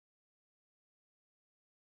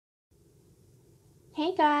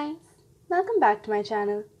Hey guys, welcome back to my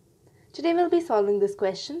channel. Today we'll be solving this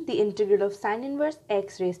question, the integral of sine inverse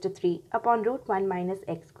x raised to 3 upon root 1 minus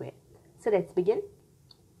x squared. So let's begin.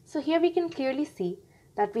 So here we can clearly see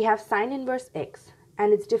that we have sine inverse x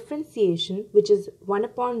and its differentiation, which is 1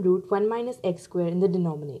 upon root 1 minus x squared in the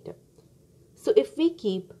denominator. So if we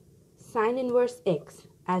keep sine inverse x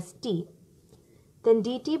as t, then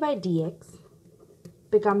dt by dx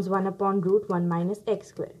becomes 1 upon root 1 minus x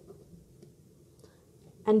squared.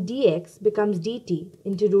 And dx becomes dt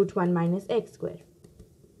into root 1 minus x squared.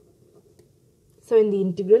 So in the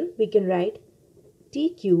integral, we can write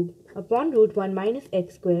t cube upon root 1 minus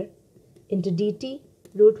x squared into dt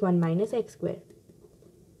root 1 minus x squared.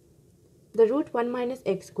 The root 1 minus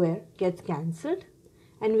x squared gets cancelled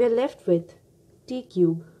and we are left with t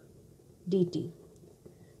cube dt,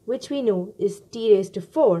 which we know is t raised to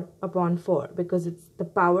 4 upon 4 because it's the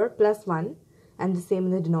power plus 1 and the same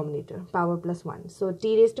in the denominator, power plus 1. So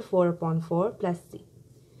t raised to 4 upon 4 plus c,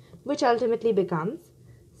 which ultimately becomes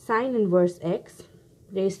sine inverse x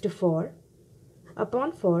raised to 4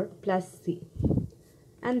 upon 4 plus c.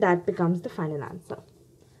 And that becomes the final answer.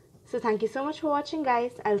 So thank you so much for watching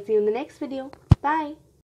guys. I'll see you in the next video. Bye.